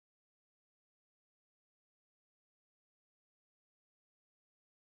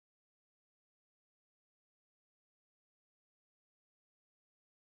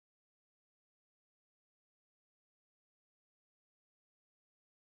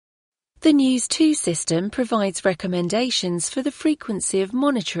The News2 system provides recommendations for the frequency of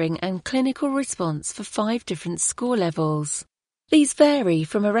monitoring and clinical response for 5 different score levels. These vary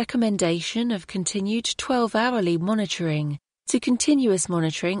from a recommendation of continued 12-hourly monitoring to continuous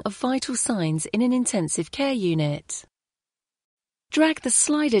monitoring of vital signs in an intensive care unit. Drag the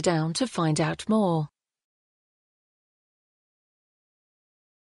slider down to find out more.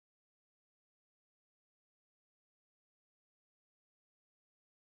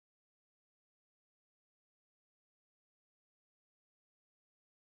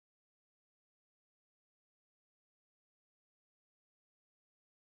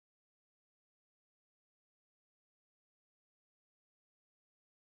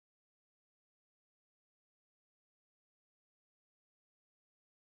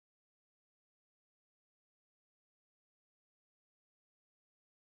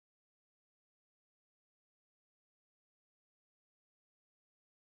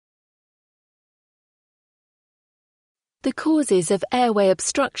 The causes of airway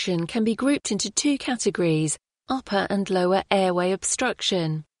obstruction can be grouped into 2 categories, upper and lower airway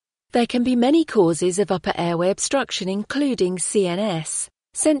obstruction. There can be many causes of upper airway obstruction including CNS,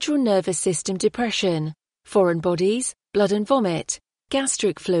 central nervous system depression, foreign bodies, blood and vomit,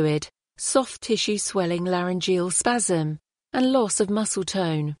 gastric fluid, soft tissue swelling laryngeal spasm, and loss of muscle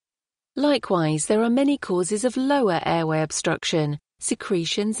tone. Likewise, there are many causes of lower airway obstruction,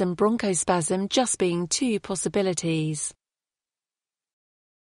 secretions and bronchospasm just being 2 possibilities.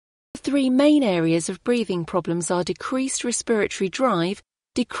 The 3 main areas of breathing problems are decreased respiratory drive,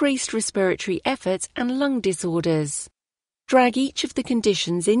 decreased respiratory effort, and lung disorders. Drag each of the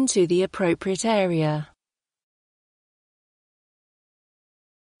conditions into the appropriate area.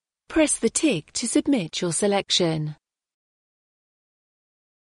 Press the tick to submit your selection.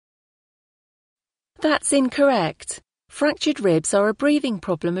 That's incorrect. Fractured ribs are a breathing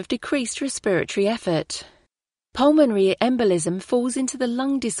problem of decreased respiratory effort. Pulmonary embolism falls into the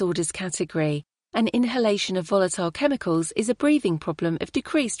lung disorders category, and inhalation of volatile chemicals is a breathing problem of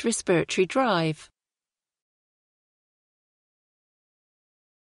decreased respiratory drive.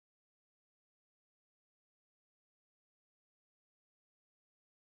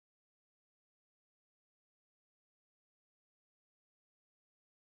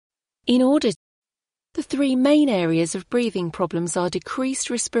 The 3 main areas of breathing problems are decreased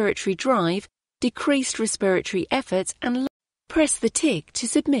respiratory drive, decreased respiratory effort, and press the tick to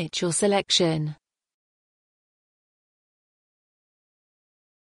submit your selection.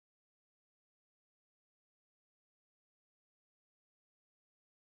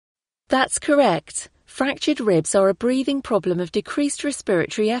 That's correct. Fractured ribs are a breathing problem of decreased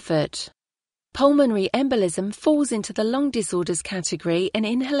respiratory effort. Pulmonary embolism falls into the lung disorders category, and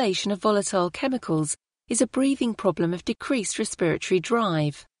inhalation of volatile chemicals is a breathing problem of decreased respiratory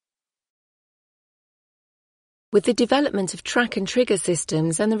drive. With the development of track and trigger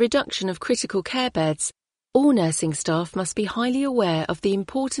systems and the reduction of critical care beds, all nursing staff must be highly aware of the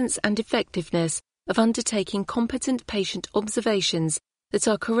importance and effectiveness of undertaking competent patient observations that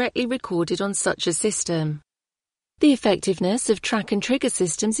are correctly recorded on such a system. The effectiveness of track and trigger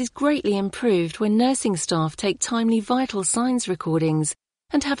systems is greatly improved when nursing staff take timely vital signs recordings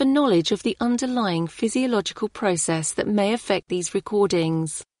and have a knowledge of the underlying physiological process that may affect these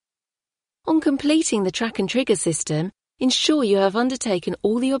recordings. On completing the track and trigger system, ensure you have undertaken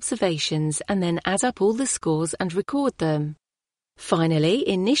all the observations and then add up all the scores and record them. Finally,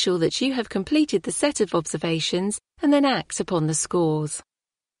 initial that you have completed the set of observations and then act upon the scores.